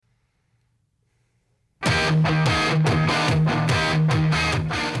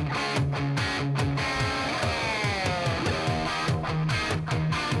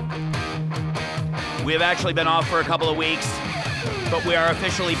We have actually been off for a couple of weeks, but we are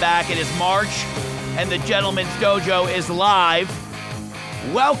officially back. It is March, and the Gentleman's Dojo is live.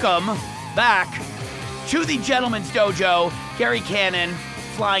 Welcome back to the Gentleman's Dojo. Gary Cannon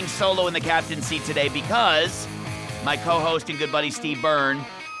flying solo in the captain's seat today because my co-host and good buddy Steve Byrne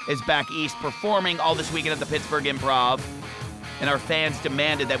is back east performing all this weekend at the Pittsburgh Improv, and our fans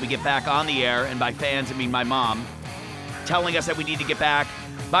demanded that we get back on the air, and by fans I mean my mom, telling us that we need to get back.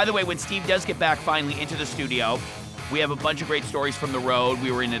 By the way, when Steve does get back finally into the studio, we have a bunch of great stories from the road.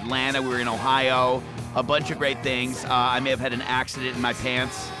 We were in Atlanta, we were in Ohio, a bunch of great things. I may have had an accident in my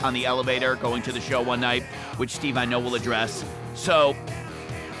pants on the elevator going to the show one night, which Steve I know will address. So,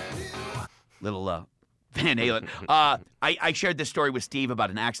 little Van Halen. I shared this story with Steve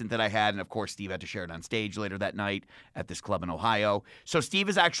about an accident that I had, and of course Steve had to share it on stage later that night at this club in Ohio. So Steve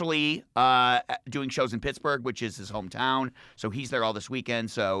is actually doing shows in Pittsburgh, which is his hometown. So he's there all this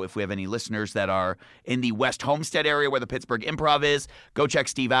weekend. So if we have any listeners that are in the West Homestead area where the Pittsburgh Improv is, go check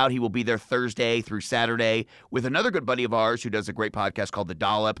Steve out. He will be there Thursday through Saturday with another good buddy of ours who does a great podcast called The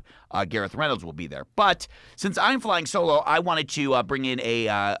Dollop. Gareth Reynolds will be there. But since I'm flying solo, I wanted to bring in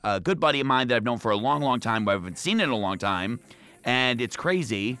a good buddy of mine that I've known for a long, long time, but I haven't seen in a long time. And it's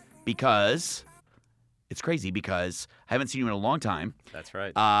crazy because I haven't seen you in a long time. That's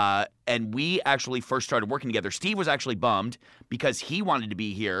right. And we actually first started working together. Steve was actually bummed because he wanted to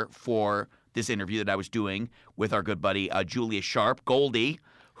be here for this interview that I was doing with our good buddy Julius Sharpe, Goldie,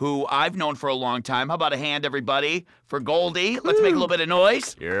 who I've known for a long time. How about a hand, everybody, for Goldie? Let's make a little bit of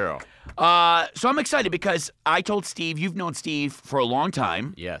noise. Yeah. So I'm excited because I told Steve, you've known Steve for a long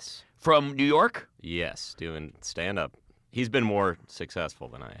time. Yes. From New York? Yes, doing stand-up. He's been more successful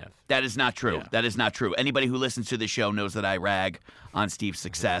than I have. That is not true. Yeah. That is not true. Anybody who listens to this show knows that I rag on Steve's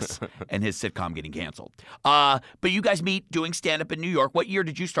success and his sitcom getting canceled. But you guys meet doing stand-up in New York. What year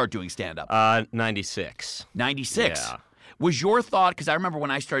did you start doing stand-up? 96. 96? Yeah. Was your thought, because I remember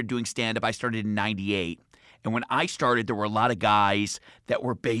when I started doing stand-up, I started in 98. And when I started, there were a lot of guys that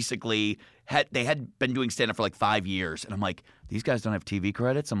were basically, they had been doing stand-up for like 5 years. And I'm like, these guys don't have TV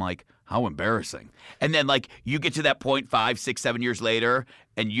credits? I'm like, how embarrassing. And then like you get to that point 5, 6, 7 years later,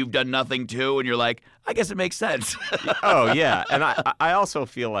 and you've done nothing too, and you're like, I guess it makes sense. Oh, yeah. And I also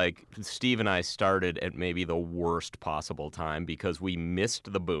feel like Steve and I started at maybe the worst possible time because we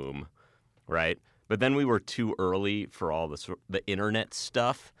missed the boom, right? But then we were too early for all the internet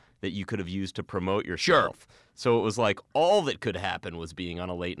stuff that you could have used to promote yourself. Sure. So it was like all that could happen was being on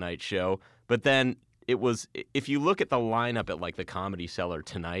a late night show. But then it was, if you look at the lineup at like the Comedy Cellar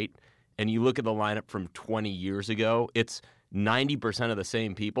tonight and you look at the lineup from 20 years ago, it's 90% of the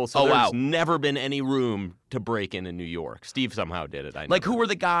same people. So there's never been any room to break in New York. Steve somehow did it. I know. Like who were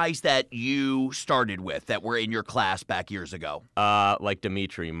the guys that you started with that were in your class back years ago? Like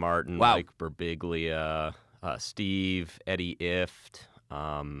Dimitri Martin, Mike Birbiglia, Steve, Eddie Ift.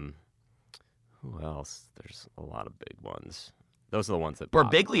 Who else? There's a lot of big ones. Those are the ones that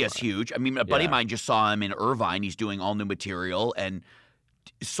Birbiglia's huge. I mean, a buddy of mine just saw him in Irvine. He's doing all new material and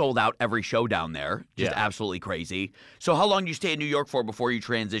sold out every show down there. Just absolutely crazy. So how long did you stay in New York for before you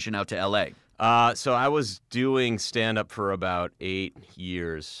transition out to L.A.? So I was doing stand-up for about 8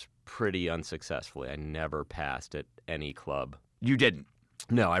 years pretty unsuccessfully. I never passed at any club. You didn't?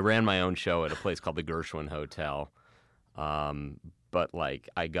 No, I ran my own show at a place called the Gershwin Hotel. But, like,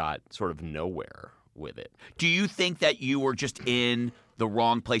 I got sort of nowhere with it. Do you think that you were just in the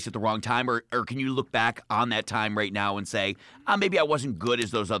wrong place at the wrong time, or can you look back on that time right now and say, maybe I wasn't good as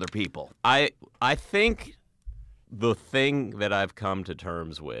those other people? I think the thing that I've come to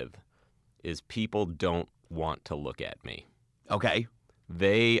terms with is people don't want to look at me. Okay.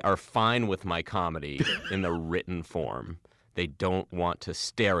 They are fine with my comedy in the written form. They don't want to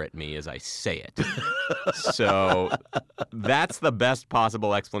stare at me as I say it. So that's the best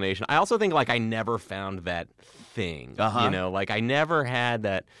possible explanation. I also think, like, I never found that thing. You know, like, I never had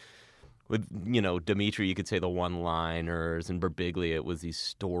that with, you know, Dimitri, you could say the one-liners, and Birbiglia, it was these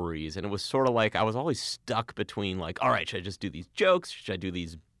stories. And it was sort of like I was always stuck between, like, all right, should I just do these jokes? Should I do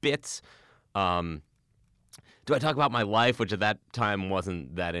these bits? Do I talk about my life, which at that time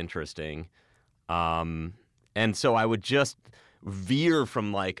wasn't that interesting? And so I would just veer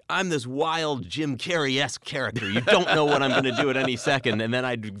from, like, I'm this wild Jim Carrey-esque character. You don't know what I'm going to do at any second. And then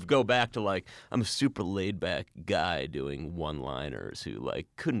I'd go back to, like, I'm a super laid-back guy doing one-liners who, like,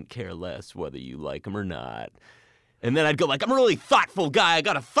 couldn't care less whether you like them or not. And then I'd go like, I'm a really thoughtful guy. I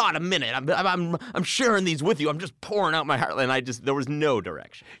got a thought a minute. I'm sharing these with you. I'm just pouring out my heart. And there was no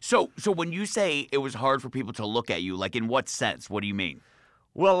direction. So when you say it was hard for people to look at you, like in what sense? What do you mean?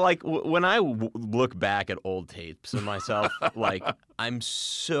 Well, like when I look back at old tapes of myself, like I'm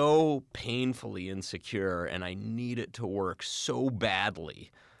so painfully insecure and I need it to work so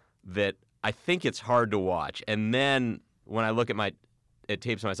badly that I think it's hard to watch. And then when I look at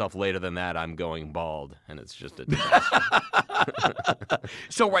tapes of myself later than that, I'm going bald, and it's just a disaster.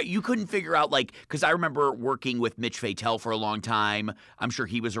 So, right, you couldn't figure out, like, because I remember working with Mitch Fatel for a long time. I'm sure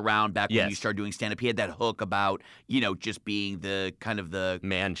he was around back when you started doing stand-up. He had that hook about, just being the kind of the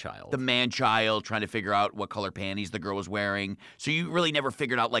man-child. The man-child, trying to figure out what color panties the girl was wearing. So you really never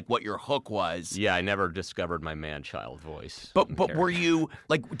figured out, like, what your hook was. Yeah, I never discovered my man-child voice. But were you,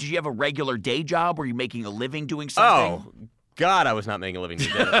 like, did you have a regular day job? Were you making a living doing something? Oh, God, I was not making a living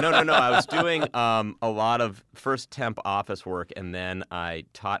doing that. No. I was doing a lot of first temp office work, and then I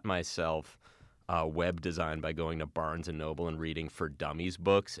taught myself web design by going to Barnes & Noble and reading For Dummies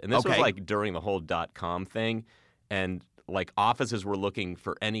books. And this was like during the whole .com thing, and like offices were looking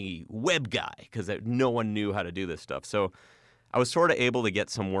for any web guy because no one knew how to do this stuff. So I was sort of able to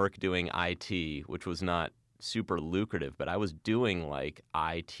get some work doing IT, which was not super lucrative, but I was doing like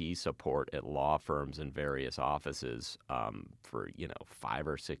IT support at law firms and various offices for 5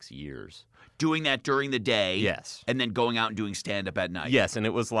 or 6 years. Doing that during the day, yes, and then going out and doing stand-up at night. Yes, and it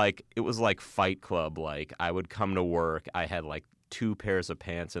was like Fight Club. Like I would come to work, I had like 2 pairs of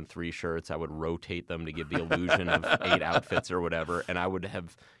pants and 3 shirts. I would rotate them to give the illusion of 8 outfits or whatever, and I would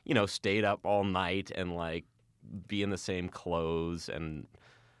have stayed up all night and like be in the same clothes and.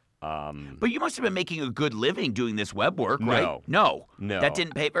 But you must have been making a good living doing this web work, right? No. That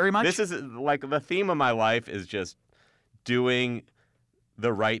didn't pay very much? This is like the theme of my life is just doing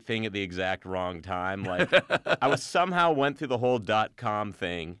the right thing at the exact wrong time. Like I somehow went through the whole .com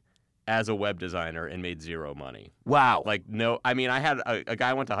thing as a web designer and made 0 money. Wow. Like no, I mean I had a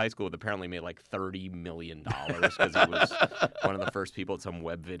guy I went to high school with apparently made like $30 million because he was one of the first people at some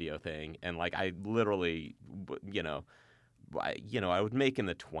web video thing. And like I literally, I would make in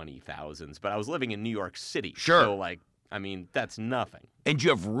the 20,000s, but I was living in New York City. Sure. So, like, I mean, that's nothing. And do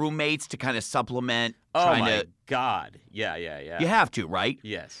you have roommates to kind of supplement? Oh, my God. Yeah. You have to, right?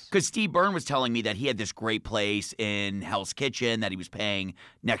 Yes. Because Steve Byrne was telling me that he had this great place in Hell's Kitchen that he was paying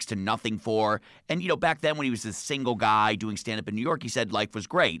next to nothing for. And, back then when he was a single guy doing stand-up in New York, he said life was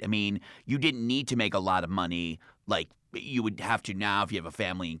great. I mean, you didn't need to make a lot of money like you would have to now if you have a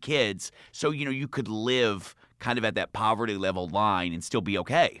family and kids. So, you could live kind of at that poverty level line and still be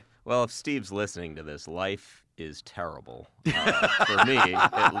okay. Well, if Steve's listening to this, life is terrible. For me,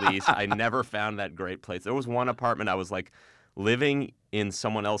 at least. I never found that great place. There was one apartment I was like living in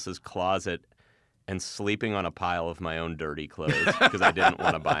someone else's closet and sleeping on a pile of my own dirty clothes because I didn't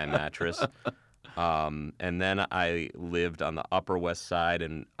want to buy a mattress. And then I lived on the Upper West Side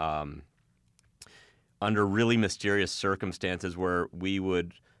and under really mysterious circumstances where we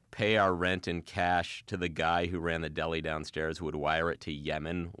would pay our rent in cash to the guy who ran the deli downstairs who would wire it to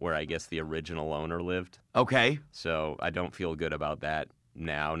Yemen, where I guess the original owner lived. Okay. So I don't feel good about that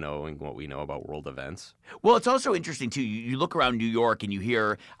now, knowing what we know about world events. Well, it's also interesting, too. You look around New York and you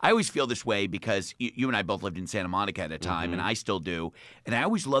hear – I always feel this way because you and I both lived in Santa Monica at a time, and I still do. And I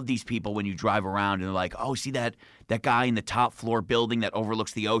always love these people when you drive around and they're like, oh, see that guy in the top floor building that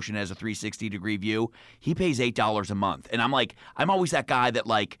overlooks the ocean, has a 360-degree view? He pays $8 a month. And I'm like – I'm always that guy that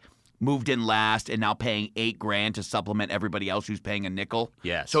like – moved in last and now paying $8,000 to supplement everybody else who's paying a nickel.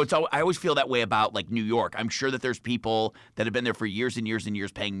 Yes. So I always feel that way about like New York. I'm sure that there's people that have been there for years and years and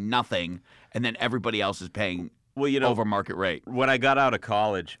years paying nothing, and then everybody else is paying over market rate. When I got out of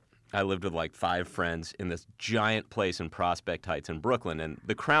college, I lived with like 5 friends in this giant place in Prospect Heights in Brooklyn, and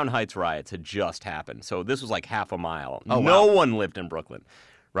the Crown Heights riots had just happened. So this was like half a mile. Oh, no wow. one lived in Brooklyn,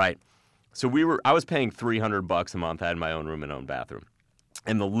 right? So I was paying $300 a month. I had my own room and own bathroom.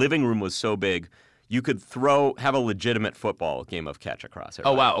 And the living room was so big, you could have a legitimate football game of catch across it.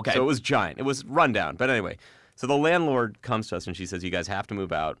 Oh, wow, okay. So it was giant. It was run down. But anyway, so the landlord comes to us and she says, you guys have to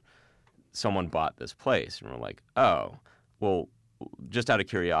move out. Someone bought this place. And we're like, oh, well, just out of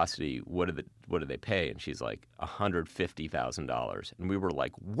curiosity, what did they pay? And she's like, $150,000. And we were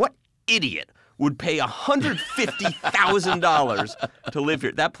like, what idiot would pay $150,000 to live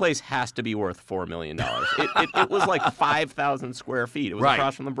here? That place has to be worth $4 million. It was like 5,000 square feet. It was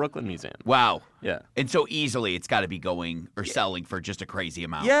across from the Brooklyn Museum. Wow. Yeah. And so easily it's got to be going or selling for just a crazy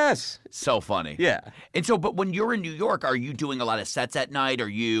amount. Yes. So funny. Yeah. And so, but when you're in New York, are you doing a lot of sets at night? Are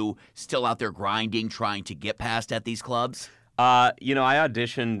you still out there grinding, trying to get past at these clubs? I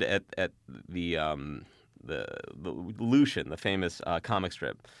auditioned at the Lucian, the famous comic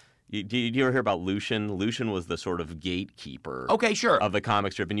strip. Did you ever hear about Lucian? Lucian was the sort of gatekeeper Okay, sure. of the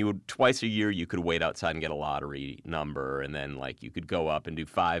comic strip. And you would, twice a year, you could wait outside and get a lottery number. And then, like, you could go up and do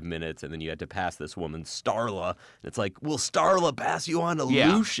 5 minutes. And then you had to pass this woman, Starla. And it's like, will Starla pass you on to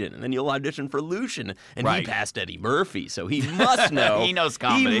Lucian? And then you'll audition for Lucian. And he passed Eddie Murphy. So he must know. He knows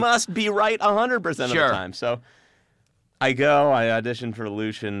comedy. He must be right 100% of the time. So I go, I audition for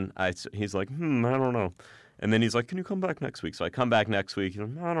Lucian. He's like, I don't know. And then he's like, can you come back next week? So I come back next week. He's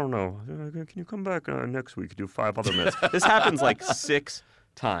like, I don't know. Can you come back next week and do 5 other minutes? This happens like 6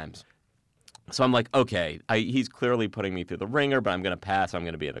 times. So I'm like, okay, he's clearly putting me through the ringer, but I'm going to pass. I'm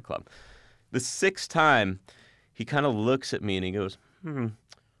going to be at a club. The 6th time, he kind of looks at me and he goes,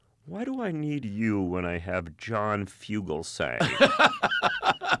 why do I need you when I have John Fugelsang?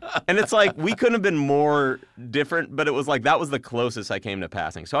 And it's like, we couldn't have been more different, but it was like, that was the closest I came to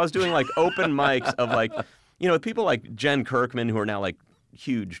passing. So I was doing like open mics of like, people like Jen Kirkman, who are now like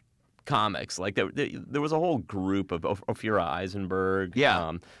huge comics. Like there was a whole group of Ophira Eisenberg.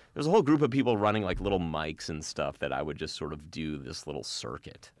 Yeah. There's a whole group of people running like little mics and stuff that I would just sort of do this little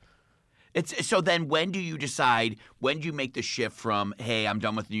circuit. So then when do you decide, when do you make the shift from, hey, I'm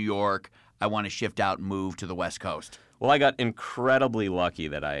done with New York, I want to shift out and move to the West Coast? Well, I got incredibly lucky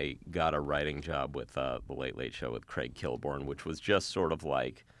that I got a writing job with The Late Late Show with Craig Kilborn, which was just sort of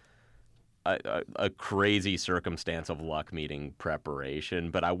like a crazy circumstance of luck meeting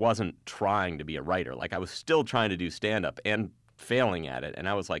preparation. But I wasn't trying to be a writer. Like, I was still trying to do stand-up and failing at it. And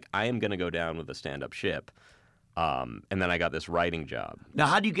I was like, I am going to go down with the stand-up ship. And then I got this writing job. Now,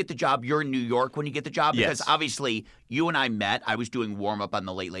 how do you get the job? You're in New York when you get the job? Because Yes. obviously, you and I met. I was doing warm-up on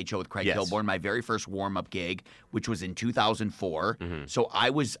The Late Late Show with Craig Kilborn, my very first warm-up gig, which was in 2004. So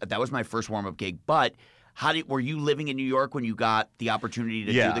that was my first warm-up gig. But were you living in New York when you got the opportunity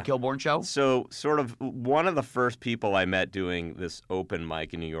to do the Kilborn Show? So sort of one of the first people I met doing this open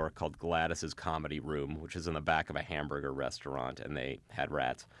mic in New York called Gladys's Comedy Room, which is in the back of a hamburger restaurant, and they had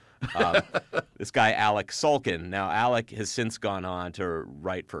rats. This guy, Alec Sulkin. Now, Alec has since gone on to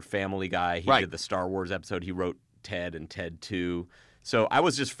write for Family Guy. He did the Star Wars episode. He wrote Ted and Ted 2. So I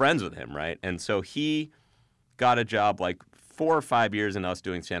was just friends with him, right? And so he got a job like 4 or 5 years in us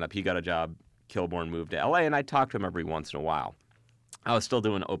doing stand-up. He got a job. Kilborn moved to L.A., and I talked to him every once in a while. I was still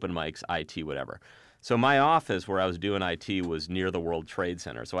doing open mics, IT, whatever. So my office where I was doing IT was near the World Trade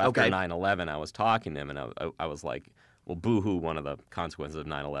Center. So after 9/11, I was talking to him, and I was like, well, boo-hoo, one of the consequences of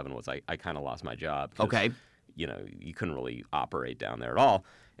 9/11 was I kind of lost my job. You couldn't really operate down there at all.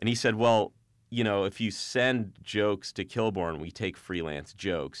 And he said, well, if you send jokes to Kilborn, we take freelance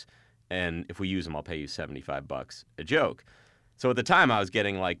jokes, and if we use them, I'll pay you $75 a joke. So at the time, I was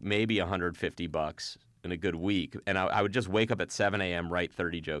getting like maybe $150 in a good week, and I would just wake up at 7 a.m., write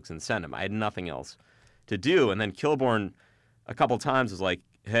 30 jokes, and send them. I had nothing else to do. And then Kilborn a couple times was like,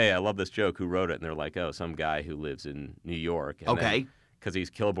 hey, I love this joke. Who wrote it? And they're like, oh, some guy who lives in New York. And because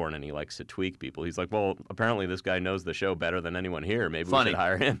he's Kilborn and he likes to tweak people. He's like, well, apparently this guy knows the show better than anyone here. Maybe we should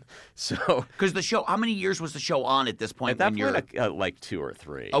hire him. So, because the show, how many years was the show on at this point? At that point, like 2 or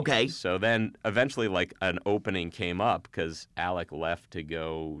 3. Okay. So then eventually, like, an opening came up because Alec left to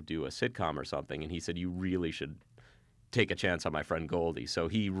go do a sitcom or something, and he said, you really should take a chance on my friend Goldie. So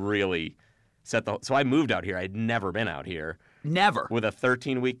he really set the. So I moved out here. I'd never been out here. Never. With a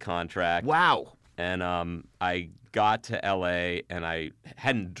 13-week contract. Wow. And I got to L.A., and I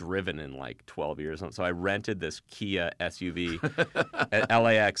hadn't driven in like 12 years. So I rented this Kia SUV at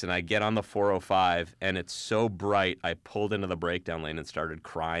LAX, and I get on the 405, and it's so bright, I pulled into the breakdown lane and started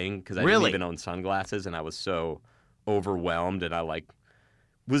crying because I didn't even own sunglasses, and I was so overwhelmed, and I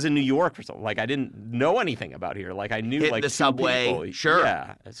was in New York or something. Like, I didn't know anything about here. Like, I knew like the 2 subway. people. Sure.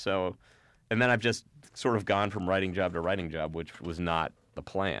 Yeah. So, and then I've just sort of gone from writing job to writing job, which was not the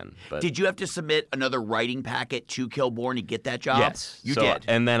plan. But did you have to submit another writing packet to Kilborn to get that job? Yes. You did.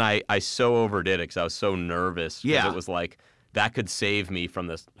 And then I so overdid it because I was so nervous. Yeah. Because it was like, that could save me from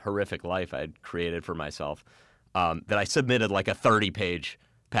this horrific life I had created for myself, that I submitted like a 30-page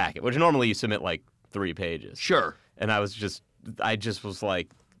packet, which normally you submit like 3 pages. Sure. And I just was like,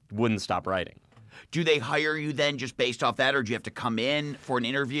 wouldn't stop writing. Do they hire you then just based off that, or do you have to come in for an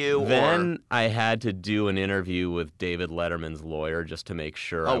interview? Then I had to do an interview with David Letterman's lawyer just to make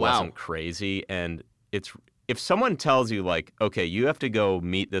sure I wasn't crazy. And if someone tells you, like, okay, you have to go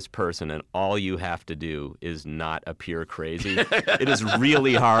meet this person and all you have to do is not appear crazy, it is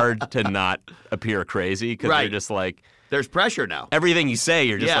really hard to not appear crazy because you're just like, there's pressure now. Everything you say,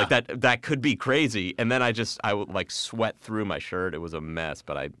 you're just like, that could be crazy. And then I would like sweat through my shirt. It was a mess,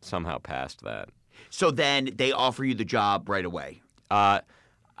 but I somehow passed that. So then they offer you the job right away.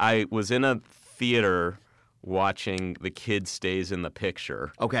 I was in a theater watching The Kid Stays in the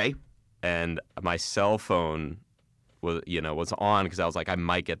Picture. Okay. And my cell phone was on because I was like, I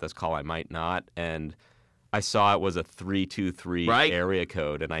might get this call, I might not. And I saw it was a 323 area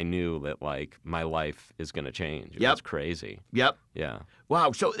code, and I knew that, like, my life is going to change. It was crazy. Yep. Yeah.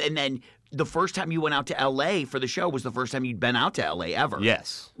 Wow. So, and then the first time you went out to L.A. for the show was the first time you'd been out to L.A. ever.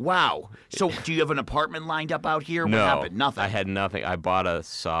 Yes. Wow. So do you have an apartment lined up out here? No. What happened? Nothing. I had nothing. I bought a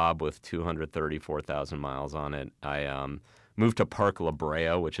Saab with 234,000 miles on it. I moved to Park La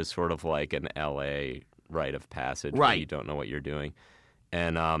Brea, which is sort of like an L.A. rite of passage where you don't know what you're doing.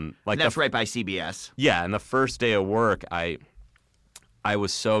 And that's right by CBS. Yeah, and the first day of work, I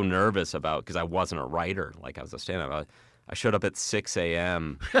was so nervous because I wasn't a writer. Like, I was a stand-up. I showed up at 6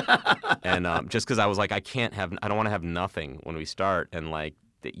 a.m. and just because I was like, I don't want to have nothing when we start. And, like,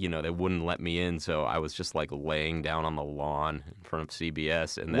 they wouldn't let me in. So I was just, like, laying down on the lawn in front of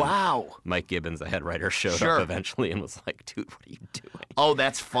CBS. And then Mike Gibbons, the head writer, showed up eventually and was like, dude, what are you doing? Oh,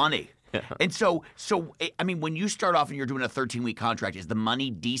 that's funny. Yeah. And so, I mean, when you start off and you're doing a 13-week contract, is the money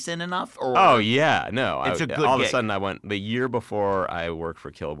decent enough? Or oh, yeah. No. It's a good all gig. Of a sudden, the year before I worked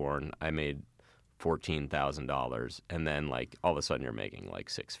for Kilborn, I made $14,000. And then, like, all of a sudden you're making, like,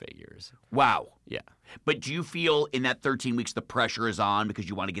 6 figures. Wow. Yeah. But do you feel in that 13 weeks the pressure is on because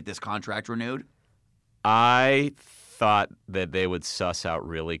you want to get this contract renewed? I thought that they would suss out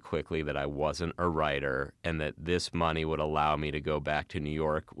really quickly that I wasn't a writer and that this money would allow me to go back to New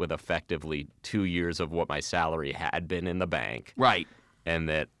York with effectively 2 years of what my salary had been in the bank. Right. And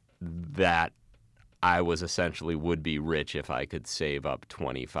that I was essentially would be rich if I could save up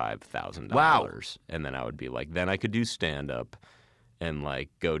 $25,000. Wow. And then I would be like, then I could do stand-up and, like,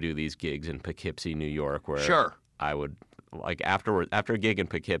 go do these gigs in Poughkeepsie, New York, where I would, like, after a gig in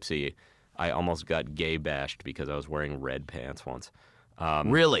Poughkeepsie, I almost got gay bashed because I was wearing red pants once.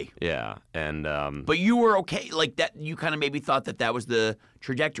 Really? Yeah. And but you were okay, like that. You kind of maybe thought that was the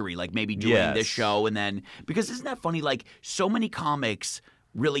trajectory, like maybe doing this show and then because isn't that funny? Like so many comics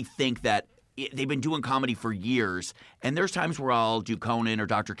really think that they've been doing comedy for years, and there's times where I'll do Conan or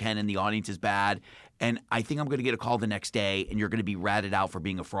Dr. Ken and the audience is bad, and I think I'm going to get a call the next day, and you're going to be ratted out for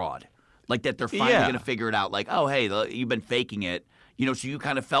being a fraud, like that they're finally going to figure it out, like oh hey, you've been faking it. So you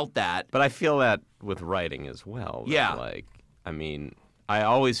kind of felt that. But I feel that with writing as well. Yeah. Like, I mean, I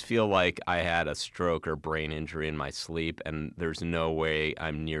always feel like I had a stroke or brain injury in my sleep, and there's no way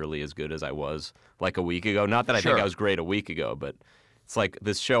I'm nearly as good as I was like a week ago. Not that I think I was great a week ago, but it's like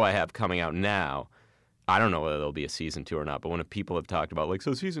this show I have coming out now. I don't know whether there'll be a season 2 or not, but when people have talked about, like,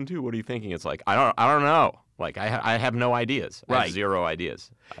 so season 2, what are you thinking? It's like, I don't know. Like, I have no ideas. I have 0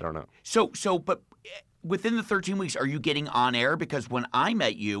 ideas. I don't know. But within the 13 weeks, are you getting on air? Because when I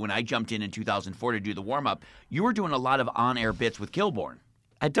met you, when I jumped in 2004 to do the warm-up, you were doing a lot of on-air bits with Kilborn.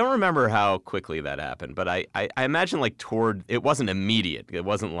 I don't remember how quickly that happened, but I imagine, like, it wasn't immediate. It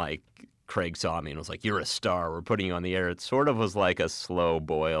wasn't like Craig saw me and was like, you're a star, we're putting you on the air. It sort of was like a slow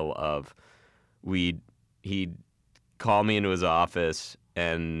boil of he'd call me into his office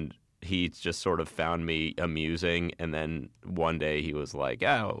and he just sort of found me amusing, and then one day he was like,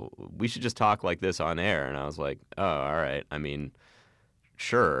 oh, we should just talk like this on air. And I was like, oh, all right. I mean,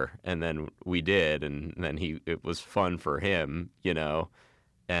 sure. And then we did, and then it was fun for him,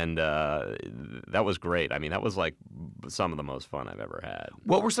 and that was great. I mean, that was like some of the most fun I've ever had.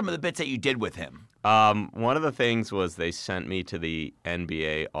 What were some of the bits that you did with him? One of the things was they sent me to the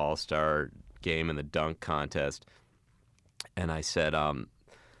NBA All-Star game in the dunk contest, and I said,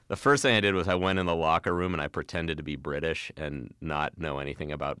 the first thing I did was I went in the locker room and I pretended to be British and not know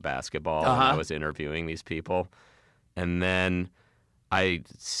anything about basketball. And I was interviewing these people. And then I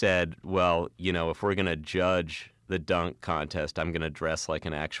said, well, if we're going to judge the dunk contest, I'm going to dress like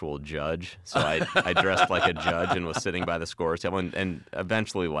an actual judge. So I dressed like a judge and was sitting by the scores table. And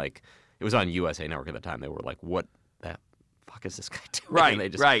eventually, like, it was on USA Network at the time. They were like, what the fuck is this guy doing? Right, and they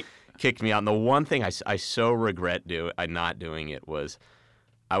just kicked me out. And the one thing I so regret not doing it was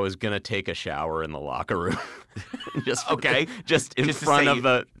I was gonna take a shower in the locker room, just in front of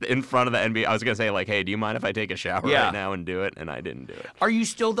the NBA. I was gonna say, like, hey, do you mind if I take a shower right now and do it? And I didn't do it. Are you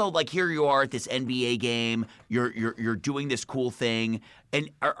still though, like, here you are at this NBA game, you're doing this cool thing, and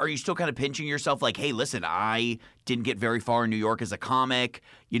are you still kind of pinching yourself, like, hey, listen, I didn't get very far in New York as a comic.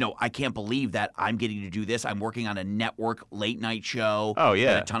 I can't believe that I'm getting to do this. I'm working on a network late night show. Oh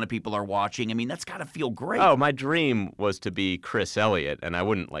yeah, that a ton of people are watching. I mean, that's gotta feel great. Oh, my dream was to be Chris Elliott, and I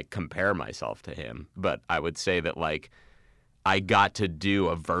wouldn't like compare myself to him, but I would say that like I got to do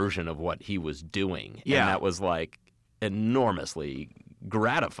a version of what he was doing, and that was like enormously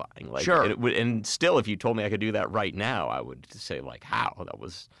gratifying. Like, sure. And still, if you told me I could do that right now, I would say like, how?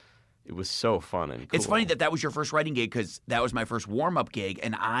 it was so fun and cool. It's funny that was your first writing gig because that was my first warm-up gig,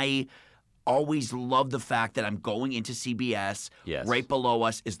 and I always loved the fact that I'm going into CBS. Yes. Right below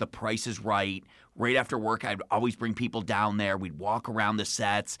us is The Price is Right. Right after work, I'd always bring people down there. We'd walk around the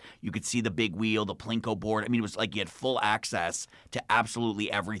sets. You could see the big wheel, the Plinko board. I mean, it was like you had full access to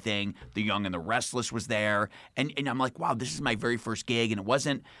absolutely everything. The Young and the Restless was there. And I'm like, wow, this is my very first gig. And it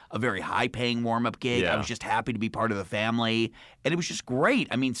wasn't a very high-paying warm-up gig. Yeah. I was just happy to be part of the family. And it was just great.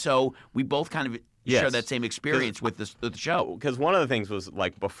 I mean, so we both kind of Yes. share that same experience with the show. Because one of the things was,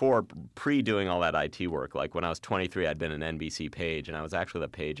 like, before, pre-doing all that IT work, like, when I was 23, I'd been an NBC page, and I was actually the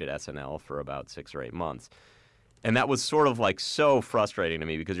page at SNL for about 6 or 8 months. And that was sort of, like, so frustrating to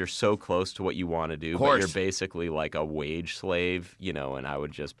me because you're so close to what you want to do, but you're basically like a wage slave, you know, and I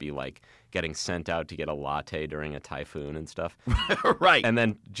would just be, like, getting sent out to get a latte during a typhoon and stuff. Right. And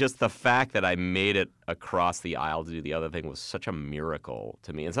then just the fact that I made it across the aisle to do the other thing was such a miracle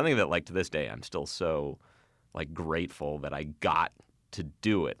to me. And something that, like, to this day, I'm still so, like, grateful that I got to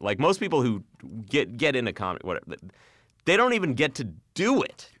do it. Like, most people who get into comedy, whatever, they don't even get to do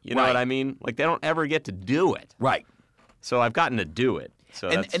it. You know what I mean? Like, they don't ever get to do it. Right. So I've gotten to do it. So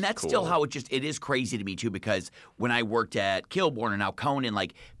and that's cool. still how it is crazy to me, too, because when I worked at Kilborn and now Conan,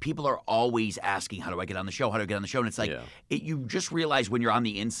 like, people are always asking, how do I get on the show? How do I get on the show? And it's like, you just realize when you're on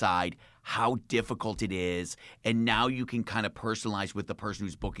the inside how difficult it is. And now you can kind of personalize with the person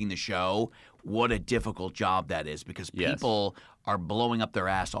who's booking the show what a difficult job that is because people are blowing up their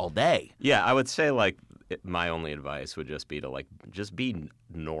ass all day. Yeah, I would say, like, my only advice would just be to, like, just be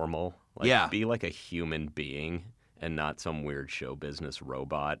normal. Like, be like a human being. And not some weird show business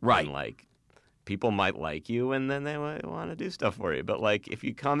robot. Right. And, like, people might like you and then they might want to do stuff for you. But, like, if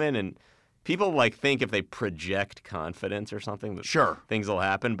you come in and people, like, think if they project confidence or something that things will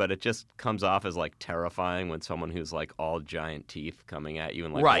happen. But it just comes off as, like, terrifying when someone who's, like, all giant teeth coming at you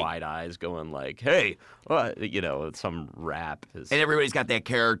and, like, wide eyes going, like, hey, you know, some rap is. And everybody's got that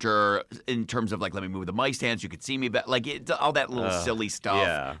character in terms of, like, let me move the mic stands. You could see me. But, like, all that little silly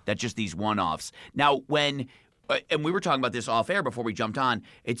stuff. That's just these one-offs. Now, and we were talking about this off air before we jumped on.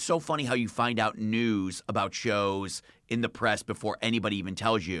 It's so funny how you find out news about shows in the press before anybody even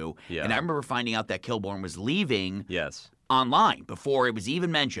tells you. Yeah. And I remember finding out that Kilborn was leaving online before it was even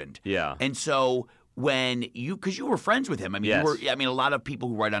mentioned. Yeah. And so because you were friends with him. I mean, a lot of people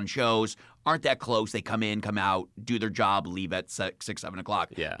who write on shows aren't that close. They come in, come out, do their job, leave at 6, 7 o'clock.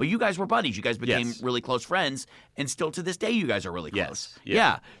 Yeah. But you guys were buddies. You guys became really close friends, and still to this day, you guys are really close.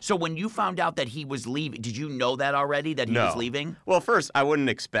 Yeah. So when you found out that he was leaving, did you know that already, that he was leaving? Well, first, I wouldn't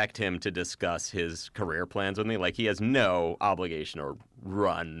expect him to discuss his career plans with me. Like, he has no obligation or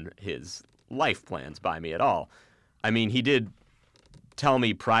run his life plans by me at all. I mean, he did tell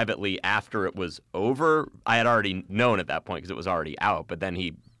me privately after it was over. I had already known at that point because it was already out, but then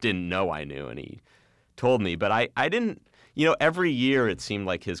he didn't know I knew, and he told me. But I didn't, you know, every year it seemed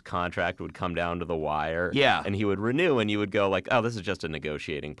like his contract would come down to the wire. Yeah. And he would renew, and you would go like, oh, this is just a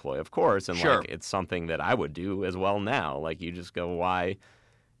negotiating ploy, of course. And like, it's something that I would do as well now. Like, you just go, why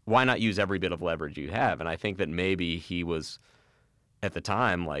not use every bit of leverage you have? And I think that maybe he was, at the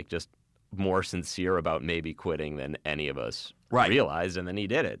time, like, just more sincere about maybe quitting than any of us realized, and then he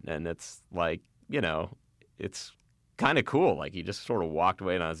did it. And it's like, you know, it's kind of cool. Like, he just sort of walked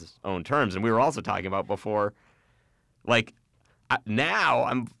away on his own terms. And we were also talking about before, like, now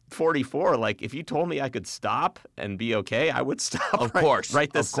I'm 44. Like, if you told me I could stop and be okay, I would stop. Of course.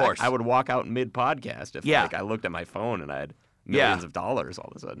 Right this of course. I would walk out mid-podcast if like, I looked at my phone and I had millions of dollars all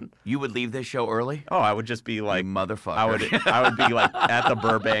of a sudden. You would leave this show early? Oh, I would just be like, you motherfucker. I would be like at the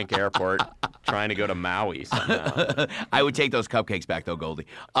Burbank airport trying to go to Maui somehow. I would take those cupcakes back though, Goldie,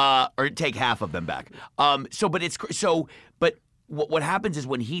 or take half of them back. But what happens is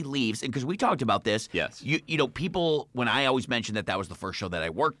when he leaves, and because we talked about this, you know, people, when I always mention that was the first show that I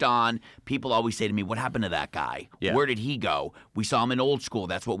worked on, people always say to me, what happened to that guy? Yeah. Where did he go? We saw him in Old School.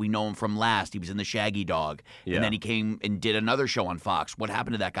 That's what we know him from last. He was in The Shaggy Dog. Yeah. And then he came and did another show on Fox. What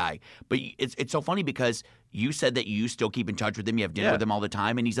happened to that guy? But it's so funny because you said that you still keep in touch with him. You have dinner with him all the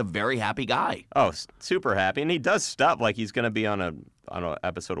time, and he's a very happy guy. Oh, super happy. And he does stuff. Like, he's going to be on an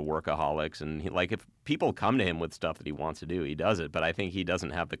episode of Workaholics, and like, if people come to him with stuff that he wants to do, he does it. But I think he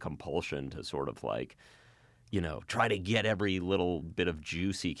doesn't have the compulsion to sort of like, you know, try to get every little bit of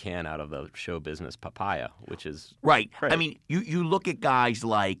juice he can out of the show business papaya, which is right. great. I mean, you look at guys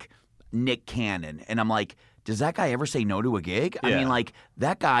like Nick Cannon, and I'm like, does that guy ever say no to a gig? I mean, like,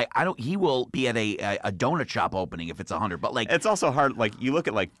 that guy, he will be at a donut shop opening if it's 100, but like. It's also hard, like, you look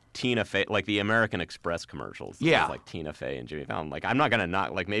at like Tina Fey, like the American Express commercials. Yeah. Like Tina Fey and Jimmy Fallon. Like, I'm not going to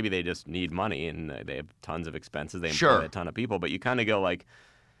knock, like, maybe they just need money and they have tons of expenses. They employ a ton of people, but you kind of go like,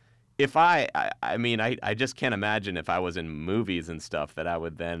 if I mean, I just can't imagine if I was in movies and stuff that I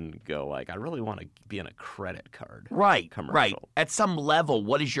would then go like, I really want to be in a credit card commercial. Right. At some level,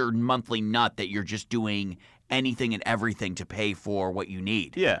 what is your monthly nut that you're just doing anything and everything to pay for what you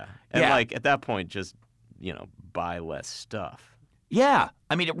need? Yeah. And like at that point, just, buy less stuff. Yeah.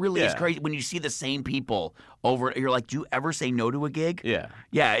 I mean, it really is crazy when you see the same people over. You're like, do you ever say no to a gig? Yeah.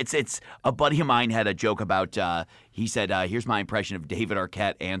 Yeah. It's a buddy of mine had a joke about. He said, "Here's my impression of David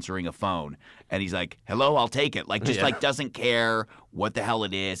Arquette answering a phone," and he's like, "Hello, I'll take it." Like, just like doesn't care what the hell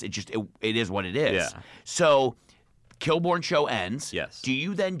it is. It just it is what it is. Yeah. So. Kilborn show ends. Yes. Do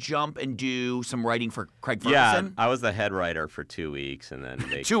you then jump and do some writing for Craig Ferguson? Yeah, I was the head writer for 2 weeks, and then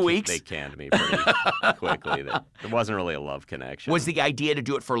they 2 weeks? They canned me pretty quickly. There wasn't really a love connection. Was the idea to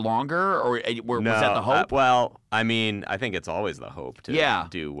do it for longer, or was that the hope? Well, I mean, I think it's always the hope to do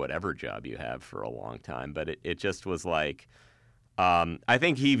do whatever job you have for a long time, but it just was like, I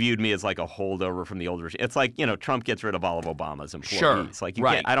think he viewed me as like a holdover from the old regime. It's like, Trump gets rid of all of Obama's employees. Sure. Like, you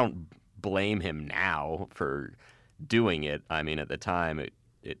can't, I don't blame him now for doing it. I mean, at the time,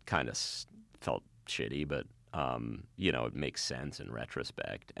 it kind of felt shitty, but it makes sense in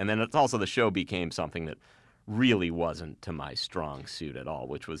retrospect. And then it's also the show became something that really wasn't to my strong suit at all,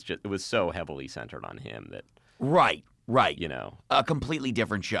 which was it was so heavily centered on him that right. A completely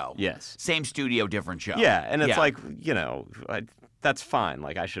different show. Yes. Same studio, different show. Yeah, and it's like that's fine.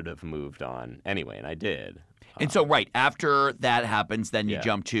 Like I should have moved on anyway, and I did. And so after that happens, then you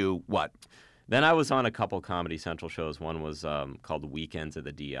jump to what? Then I was on a couple Comedy Central shows. One was called Weekends at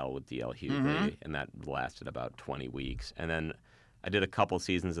the DL with D.L. Hughley, and that lasted about 20 weeks. And then I did a couple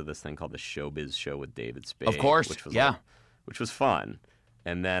seasons of this thing called the Showbiz Show with David Spade. Of course, which was fun.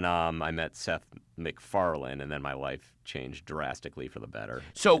 And then I met Seth MacFarlane, and then my life changed drastically for the better.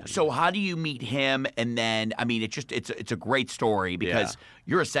 So how do you meet him? And then, I mean, it's a great story because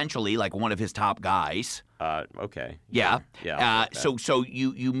you're essentially like one of his top guys. Okay. Yeah. Yeah. So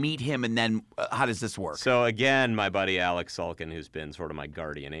you meet him, and then how does this work? So again, my buddy Alex Sulkin, who's been sort of my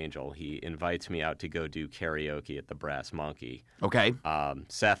guardian angel, he invites me out to go do karaoke at the Brass Monkey. Okay.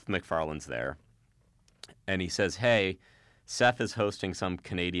 Seth MacFarlane's there, and he says, "Hey, Seth is hosting some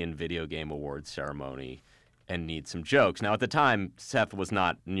Canadian Video Game Awards ceremony and needs some jokes." Now, at the time, Seth was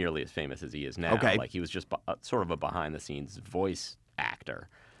not nearly as famous as he is now. Okay. Like, he was just sort of a behind-the-scenes voice actor.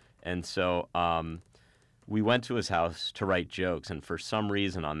 And so we went to his house to write jokes, and for some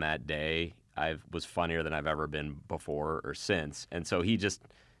reason on that day, I was funnier than I've ever been before or since. And so he just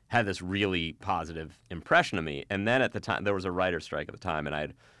had this really positive impression of me. And then at the time, there was a writer's strike at the time, and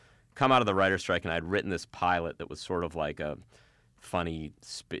I'd come out of the writer's strike, and I'd written this pilot that was sort of like a funny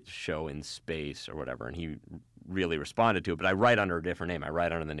show in space or whatever, and he really responded to it. But I write under a different name. I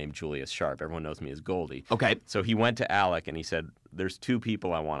write under the name Julius Sharpe. Everyone knows me as Goldie. Okay. So he went to Alec, and he said, "There's 2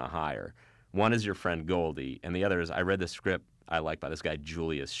 people I want to hire. One is your friend Goldie, and the other is I read the script I like by this guy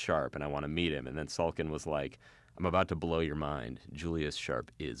Julius Sharpe, and I want to meet him." And then Sulkin was like, "I'm about to blow your mind. Julius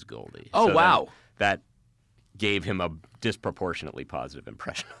Sharpe is Goldie." Oh, so wow. That gave him a disproportionately positive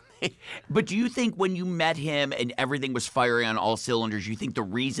impression of me. But do you think when you met him and everything was firing on all cylinders, you think the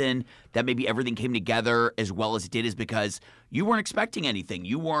reason that maybe everything came together as well as it did is because you weren't expecting anything?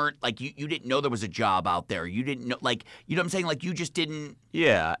 You weren't, like, you didn't know there was a job out there. You didn't know, like, you know what I'm saying? Like, you just didn't.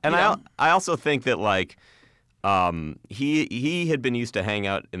 Yeah, and I also think that, like, he had been used to hang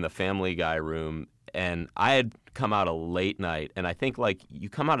out in the Family Guy room, and I had come out a late night, and I think, like, you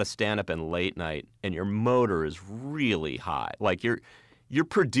come out of stand-up and late night, and your motor is really high. Like, you're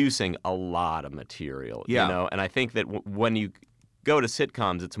producing a lot of material, you know? And I think that when you go to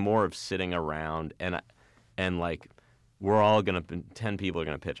sitcoms, it's more of sitting around and like, we're all going to, 10 people are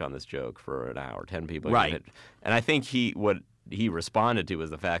going to pitch on this joke for an hour, 10 people are going to pitch. And I think what he responded to was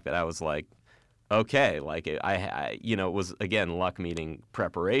the fact that I was like, okay, like I it was, again, luck meeting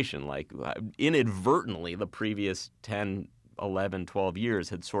preparation. Like, inadvertently, the previous 10, 11, 12 years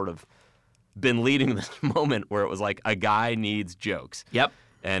had sort of been leading this moment where it was like a guy needs jokes. Yep.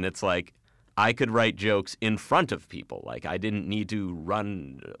 And it's like I could write jokes in front of people. Like, I didn't need to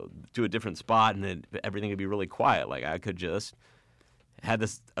run to a different spot and everything would be really quiet. Like, I could just had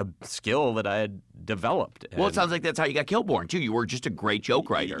this a skill that I had developed. Well, it sounds like that's how you got Kilborn, too. You were just a great joke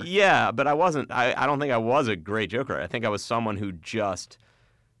writer. Yeah, but I wasn't. I don't think I was a great joke writer. I think I was someone who just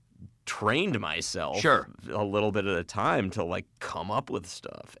trained myself a little bit at a time to, like, come up with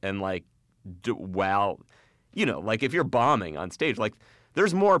stuff. And, like, like, if you're bombing on stage, like,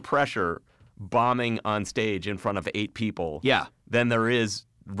 there's more pressure bombing on stage in front of 8 people than there is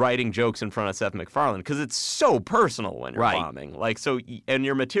writing jokes in front of Seth MacFarlane, because it's so personal when you're bombing. Like, so, and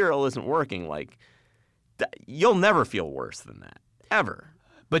your material isn't working, like, you'll never feel worse than that, ever.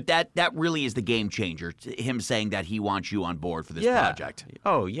 But that really is the game changer, him saying that he wants you on board for this project.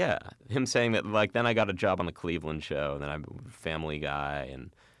 Oh, yeah. Him saying that, like, then I got a job on the Cleveland show, and then I'm a Family Guy,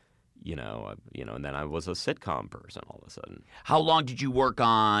 and, and then I was a sitcom person all of a sudden. How long did you work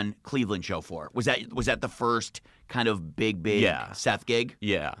on Cleveland show for? Was that the first kind of big Seth gig?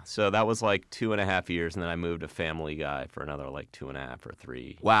 Yeah. So that was like 2.5 years, and then I moved to Family Guy for another like 2.5 or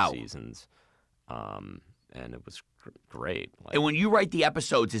 3 seasons. And it was great. And when you write the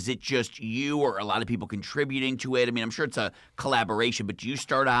episodes, is it just you or a lot of people contributing to it? I mean, I'm sure it's a collaboration, but do you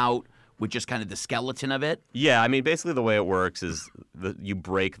start out with just kind of the skeleton of it? Yeah, I mean, basically the way it works is you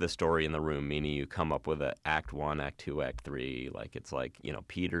break the story in the room, meaning you come up with Act 1, Act 2, Act 3. Like, it's like,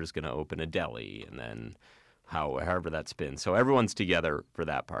 Peter's going to open a deli, and then however that spins. So everyone's together for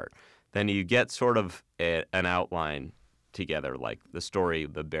that part. Then you get sort of an outline together, like the story,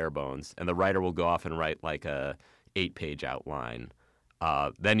 the bare bones, and the writer will go off and write like a 8-page outline.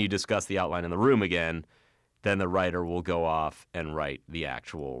 Then you discuss the outline in the room again. Then the writer will go off and write the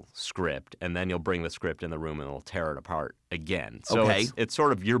actual script, and then you'll bring the script in the room and they'll tear it apart again. So it's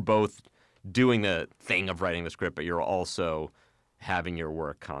sort of, you're both doing the thing of writing the script, but you're also having your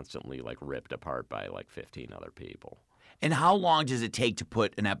work constantly like ripped apart by like 15 other people. And how long does it take to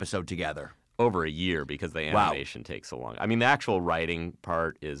put an episode together? Over a year, because the animation takes so long. I mean, the actual writing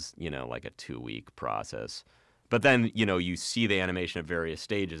part is, like a 2-week process. But then, you see the animation at various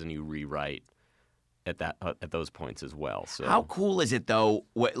stages and you rewrite at those points as well. So how cool is it though?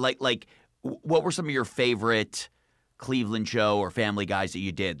 What were some of your favorite Cleveland show or Family Guys that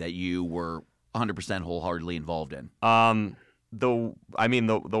you did that you were 100% wholeheartedly involved in? The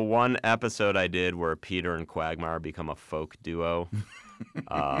one episode I did where Peter and Quagmire become a folk duo.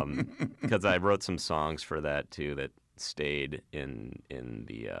 Because I wrote some songs for that too that stayed in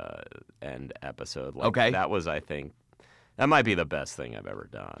the end episode. That was, I think, that might be the best thing I've ever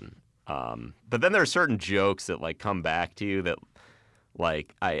done. But then there are certain jokes that like come back to you that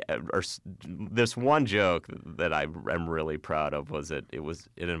like this one joke that I am really proud of was it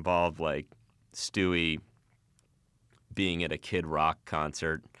involved like Stewie being at a Kid Rock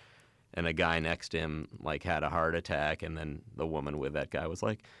concert. And a guy next to him, like, had a heart attack, and then the woman with that guy was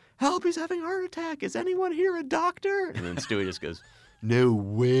like, "Help, he's having a heart attack. Is anyone here a doctor?" And then Stewie just goes, "No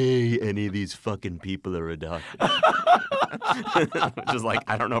way any of these fucking people are a doctor." Which is like,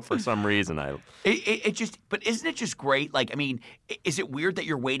 I don't know, for some reason. But isn't it just great? Like, I mean, is it weird that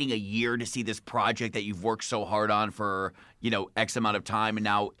you're waiting a year to see this project that you've worked so hard on for, X amount of time, and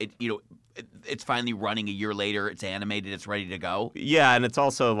now it's finally running a year later, it's animated, it's ready to go? Yeah, and it's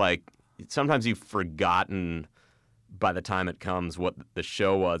also like, sometimes you've forgotten by the time it comes what the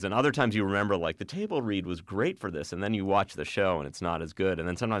show was, and other times you remember like the table read was great for this, and then you watch the show and it's not as good, and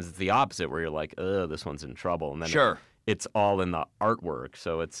then sometimes it's the opposite where you're like, this one's in trouble, and then it's all in the artwork,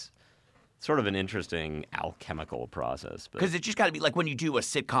 so it's sort of an interesting alchemical process. Because it's just got to be like when you do a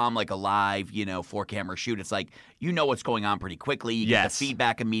sitcom, like a live, 4-camera shoot, it's like, what's going on pretty quickly. You get the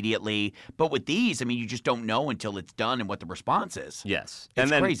feedback immediately. But with these, I mean, you just don't know until it's done and what the response is. Yes.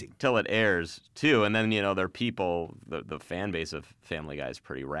 It's crazy. Till it airs, too. And then, there are people, the fan base of Family Guy is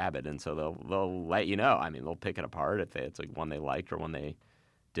pretty rabid, and so they'll let you know. I mean, they'll pick it apart if it's like one they liked or one they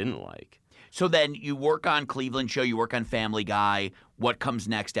didn't like. So then you work on Cleveland show, you work on Family Guy. What comes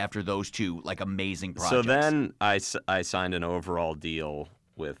next after those two, like, amazing projects? So then I signed an overall deal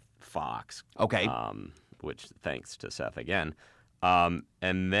with Fox. Okay. Which, thanks to Seth again. And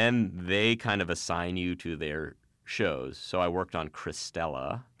then they kind of assign you to their shows. So I worked on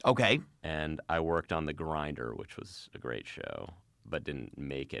Christella. Okay. And I worked on The Grinder, which was a great show, but didn't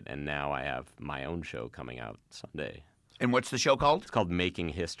make it. And now I have my own show coming out Sunday. And what's the show called? It's called Making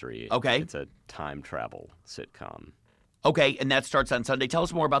History. Okay. It's a time travel sitcom. Okay, and that starts on Sunday. Tell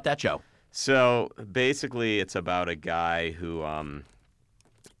us more about that show. So basically it's about a guy who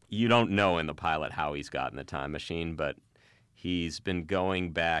you don't know in the pilot how he's gotten the time machine, but he's been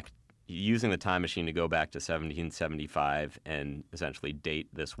going back, using the time machine to go back to 1775 and essentially date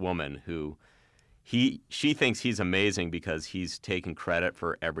this woman who she thinks he's amazing because he's taken credit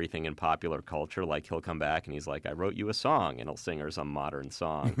for everything in popular culture. Like, he'll come back and he's like, "I wrote you a song," and he'll sing her some modern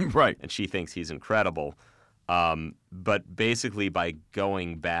song. Right. And she thinks he's incredible. But basically by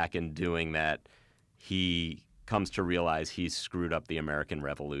going back and doing that, he comes to realize he's screwed up the American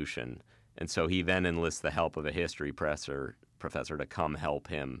Revolution. And so he then enlists the help of a history professor to come help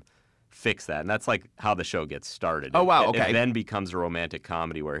him fix that. And that's like how the show gets started. Oh, wow, okay. It then becomes a romantic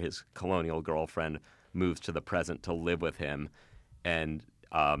comedy where his colonial girlfriend moves to the present to live with him. And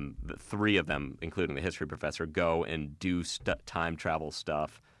the three of them, including the history professor, go and do time travel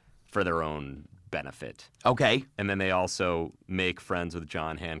stuff for their own benefit. Okay. And then they also make friends with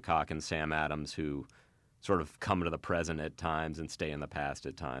John Hancock and Sam Adams, who sort of come to the present at times and stay in the past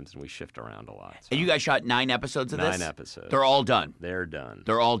at times, and we shift around a lot. So. And you guys shot 9 episodes of this? 9 episodes. They're all done? They're done.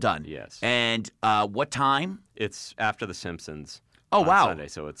 They're all done? Yes. And what time? It's after The Simpsons. Oh, wow. Sunday,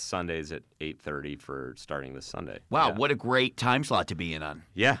 so it's Sundays at 8:30 for starting this Sunday. Wow, Yeah. what a great time slot to be in on.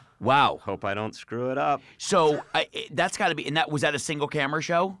 Yeah. Wow. Hope I don't screw it up. So that's got to be, and was that a single camera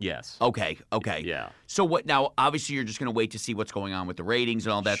show? Yes. Okay. Yeah. So what now? Obviously, you're just going to wait to see what's going on with the ratings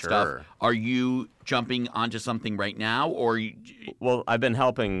and all that stuff. Sure. Are you jumping onto something right now, or Well, I've been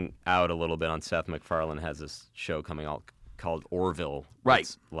helping out a little bit on Seth MacFarlane has this show coming out called Orville. Right.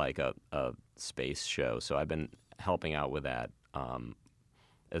 It's like a space show. So I've been helping out with that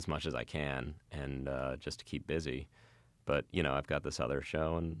as much as I can, and just to keep busy. But, I've got this other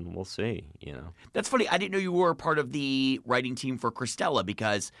show, and we'll see, That's funny. I didn't know you were part of the writing team for Christella,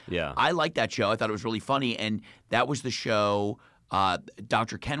 because I liked that show. I thought it was really funny, and that was the show.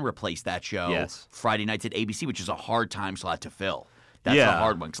 Dr. Ken replaced that show Friday nights at ABC, which is a hard time slot to fill. That's a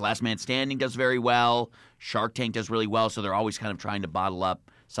hard one, because Last Man Standing does very well. Shark Tank does really well, so they're always kind of trying to bottle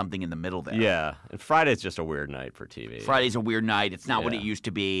up something in the middle there. Yeah, and Friday's just a weird night for TV. Friday's a weird night. It's not what it used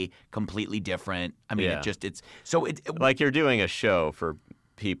to be. Completely different. I mean, like you're doing a show for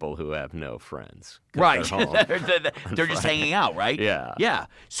people who have no friends. Right. They're home they're just hanging out, right? Yeah. Yeah.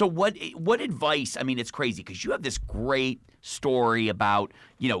 So what advice, I mean, it's crazy because you have this great story about,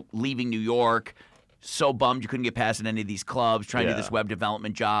 leaving New York, so bummed you couldn't get past in any of these clubs, trying to do this web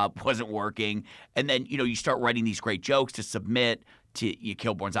development job, wasn't working. And then, you start writing these great jokes to submit to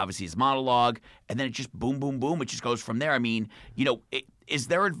Kilborn's obviously his monologue, and then it just boom, boom, boom. It just goes from there. I mean, is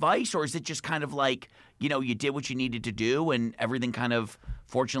there advice, or is it just kind of like, you did what you needed to do and everything kind of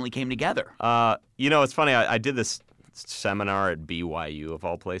fortunately came together? It's funny. I did this seminar at BYU of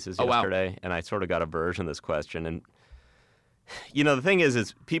all places yesterday, and I sort of got a version of this question. And, the thing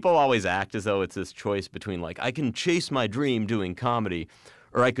is people always act as though it's this choice between, like, I can chase my dream doing comedy,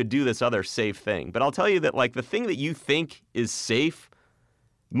 or I could do this other safe thing. But I'll tell you that, like, the thing that you think is safe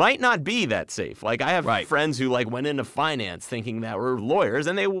might not be that safe. Like, I have friends who, like, went into finance thinking that were lawyers,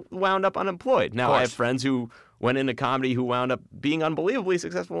 and they wound up unemployed. Now, I have friends who went into comedy who wound up being unbelievably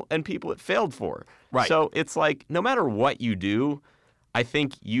successful, and people it failed for. Right. So it's like, no matter what you do, I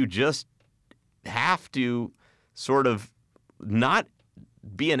think you just have to sort of not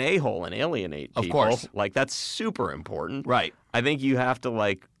be an a-hole and alienate people. Of course. Like, that's super important. Right. I think you have to,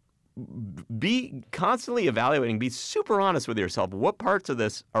 like, be constantly evaluating, be super honest with yourself. What parts of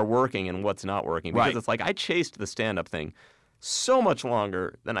this are working and what's not working? Because it's like, I chased the stand-up thing so much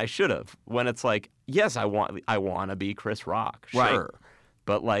longer than I should have. When it's like, yes, I want to be Chris Rock, sure. Right.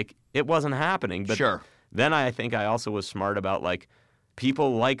 But, like, it wasn't happening. But then I think I also was smart about, like,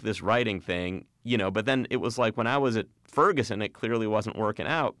 people like this writing thing, but then it was like when I was at Ferguson, it clearly wasn't working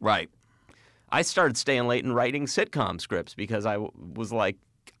out. Right. I started staying late and writing sitcom scripts because I was like,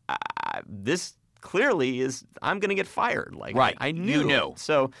 this clearly is, I'm going to get fired. Like, I knew. You knew.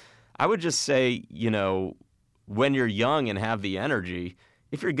 So I would just say, when you're young and have the energy,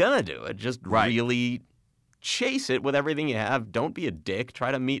 if you're going to do it, just really chase it with everything you have. Don't be a dick.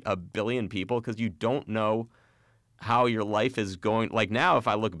 Try to meet a billion people, because you don't know how your life is going. Like, now, if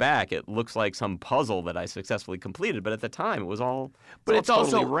I look back, it looks like some puzzle that I successfully completed. But at the time, it was all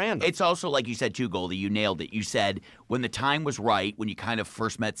totally random. It's also, like you said, too, Goldie, you nailed it. You said when the time was right, when you kind of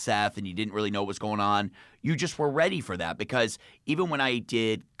first met Seth and you didn't really know what was going on, you just were ready for that. Because even when I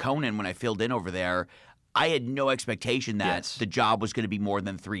did Conan, when I filled in over there, I had no expectation that the job was going to be more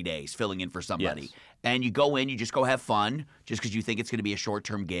than 3 days filling in for somebody. Yes. And you go in, you just go have fun just because you think it's going to be a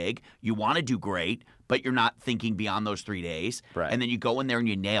short-term gig. You want to do great, but you're not thinking beyond those 3 days. Right. And then you go in there and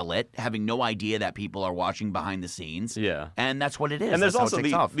you nail it, having no idea that people are watching behind the scenes. Yeah. And that's what it is. And there's that's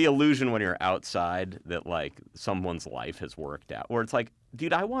also the illusion when you're outside that, like, someone's life has worked out. Where it's like,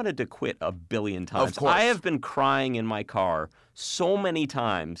 dude, I wanted to quit a billion times. Of course. I have been crying in my car so many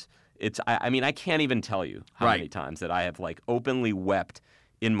times. I mean, I can't even tell you how many times that I have, like, openly wept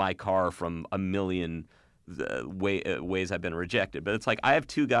in my car from a million ways I've been rejected. But it's like, I have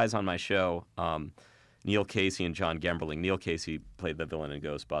two guys on my show, Neil Casey and John Gemberling. Neil Casey played the villain in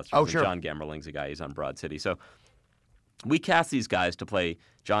Ghostbusters. Oh, sure. And John Gemberling's a guy, he's on Broad City. So we cast these guys to play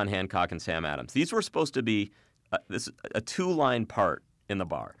John Hancock and Sam Adams. These were supposed to be a two-line part in the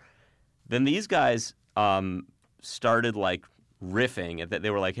bar. Then these guys started, like, riffing. They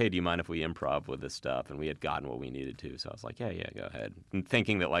were like, hey, do you mind if we improv with this stuff? And we had gotten what we needed to. So I was like, yeah, go ahead. And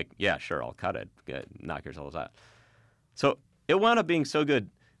thinking that, like, yeah, sure, I'll cut it. Good. Knock yourselves out. So it wound up being so good.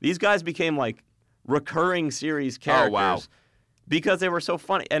 These guys became, like, recurring series characters. Oh, wow. Because they were so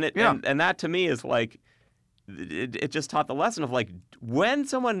funny. And Yeah. and that to me is like, it just taught the lesson of like, when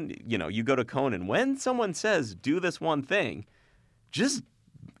someone, you go to Conan, when someone says, do this one thing, just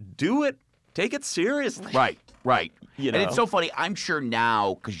do it. Take it seriously. Right. You And know? it's so funny. I'm sure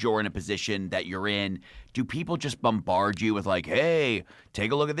now, because you're in a position that you're in, do people just bombard you with like, hey,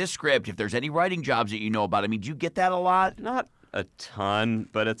 take a look at this script. If there's any writing jobs that you know about. I mean, do you get that a lot? Not a ton,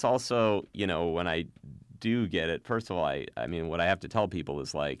 but it's also, when I do get it, first of all, I mean, what I have to tell people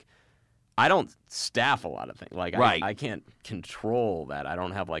is like, I don't staff a lot of things. Like, Right. I can't control that. I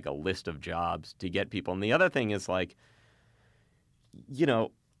don't have like a list of jobs to get people. And the other thing is like,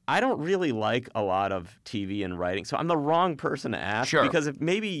 I don't really like a lot of TV and writing, so I'm the wrong person to ask. Sure. Because if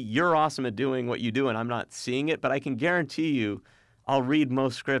maybe you're awesome at doing what you do and I'm not seeing it, but I can guarantee you I'll read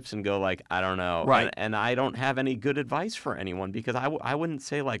most scripts and go like, I don't know. Right. And I don't have any good advice for anyone because I wouldn't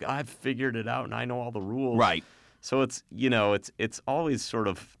say like, I've figured it out and I know all the rules. Right. So it's, it's always sort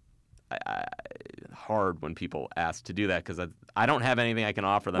of hard when people ask to do that because I don't have anything I can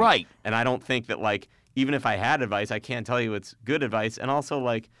offer them. Right. And I don't think that like, even if I had advice, I can't tell you it's good advice. And also,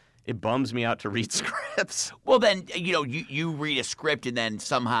 like, it bums me out to read scripts. Well, then, you read a script and then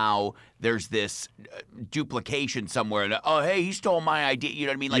somehow there's this duplication somewhere. And, oh, hey, he stole my idea. You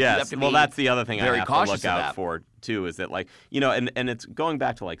know what I mean? Like, you have Yes. to Well, be that's the other thing I very have to cautious look of out that. for, too, is that, like, and it's going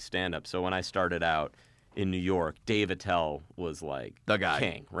back to, like, stand-up. So when I started out in New York, Dave Attell was, like, The guy.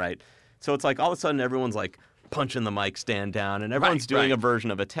 king, right? So it's like all of a sudden everyone's, like, punching the mic stand down, and everyone's doing a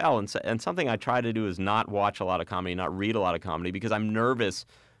version of Attell. And something I try to do is not watch a lot of comedy, not read a lot of comedy, because I'm nervous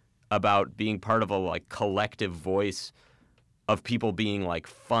about being part of a like collective voice of people being like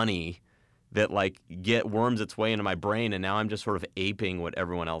funny that like worms its way into my brain, and now I'm just sort of aping what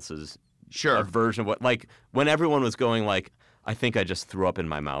everyone else's version of what, like when everyone was going like, I think I just threw up in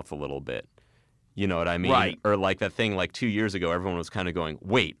my mouth a little bit. You know what I mean? Right. Or like that thing like 2 years ago, everyone was kind of going,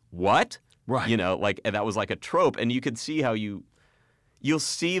 wait, what? Right. Like that was like a trope, and you could see how you'll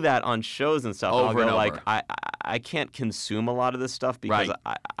see that on shows and stuff. Over I'll and go like, over. I can't consume a lot of this stuff because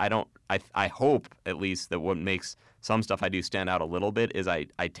Right. I don't. I hope at least that what makes some stuff I do stand out a little bit is I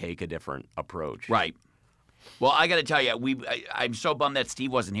take a different approach. Right. Well, I got to tell you, I'm so bummed that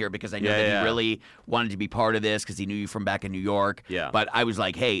Steve wasn't here because I know that he really wanted to be part of this because he knew you from back in New York. Yeah. But I was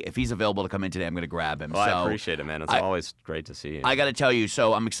like, hey, if he's available to come in today, I'm going to grab him. Well, so I appreciate it, man. It's always great to see you. I got to tell you,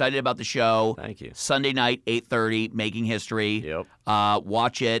 so I'm excited about the show. Thank you. Sunday night, 8:30, Making History. Yep.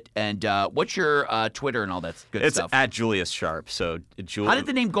 Watch it. And what's your Twitter and all that good It's stuff? at Julius Sharpe. So How did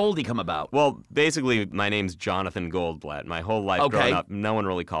the name Goldie come about? Well, basically, my name's Jonathan Goldblatt. My whole life Okay. growing up, no one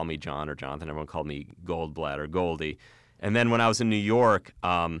really called me John or Jonathan. Everyone called me Goldblatt or Goldie. And then when I was in New York,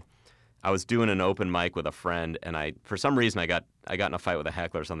 I was doing an open mic with a friend, and for some reason I got in a fight with a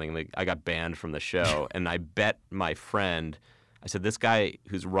heckler or something. Like, I got banned from the show, and I bet my friend. I said, this guy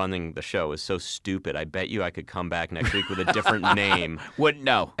who's running the show is so stupid. I bet you I could come back next week with a different name. Wouldn't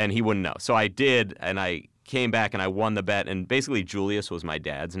know. And he wouldn't know. So I did, and I came back and I won the bet. And basically Julius was my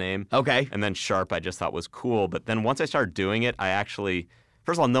dad's name. Okay. And then Sharpe I just thought was cool. But then once I started doing it, I actually,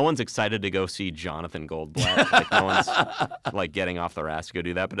 first of all, no one's excited to go see Jonathan Goldblatt. Like, no one's like getting off their ass to go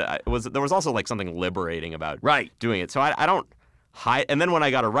do that. But there was also like something liberating about doing it. So I don't hide. And then when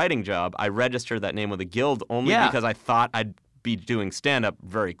I got a writing job, I registered that name with the Guild only because I thought I'd be doing stand-up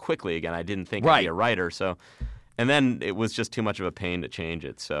very quickly again. I didn't think I'd be a writer. So, and then it was just too much of a pain to change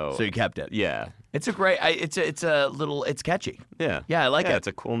it. So you kept it. Yeah. It's a great. It's catchy. Yeah. Yeah, I like it. It's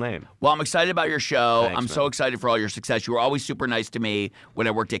a cool name. Well, I'm excited about your show. Thanks, I'm so excited for all your success. You were always super nice to me when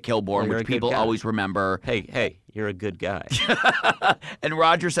I worked at Kilborn, you're which a good people guy. always remember. Hey, you're a good guy. And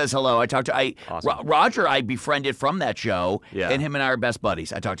Roger says hello. I talked to Awesome. Roger. I befriended from that show, Yeah. and him and I are best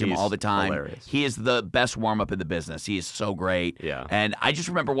buddies. I talk to him He's all the time. hilarious. He is the best warm up in the business. He is so great. Yeah. And I just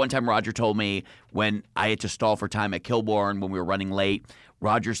remember one time Roger told me when I had to stall for time at Kilborn when we were running late.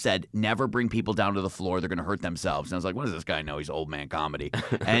 Roger said, never bring people down to the floor. They're going to hurt themselves. And I was like, what does this guy know? He's old man comedy.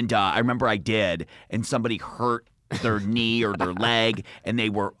 And I remember I did, and somebody hurt their knee or their leg, and they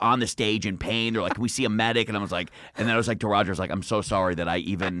were on the stage in pain. They're like, can we see a medic? And I was like, and then I was like to Roger, I was like, I'm so sorry that I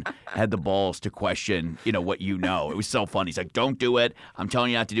even had the balls to question, what you know. It was so funny. He's like, don't do it. I'm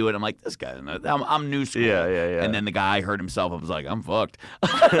telling you not to do it. I'm like, this guy, I'm new school. Yeah. And then the guy hurt himself. I was like, I'm fucked.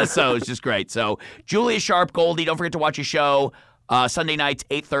 So it's just great. So Julius Sharpe, Goldie, don't forget to watch his show. Sunday nights,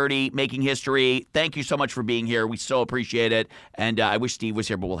 8:30, Making History. Thank you so much for being here. We so appreciate it. And I wish Steve was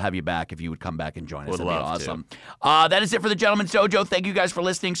here, but we'll have you back if you would come back and join us. That'd be awesome. That is it for the Gentleman's Dojo. Thank you guys for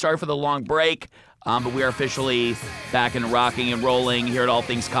listening. Sorry for the long break. But we are officially back and rocking and rolling here at All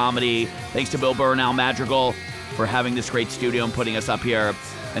Things Comedy. Thanks to Bill Burr and Al Madrigal for having this great studio and putting us up here.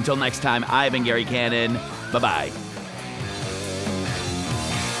 Until next time, I've been Gary Cannon. Bye-bye.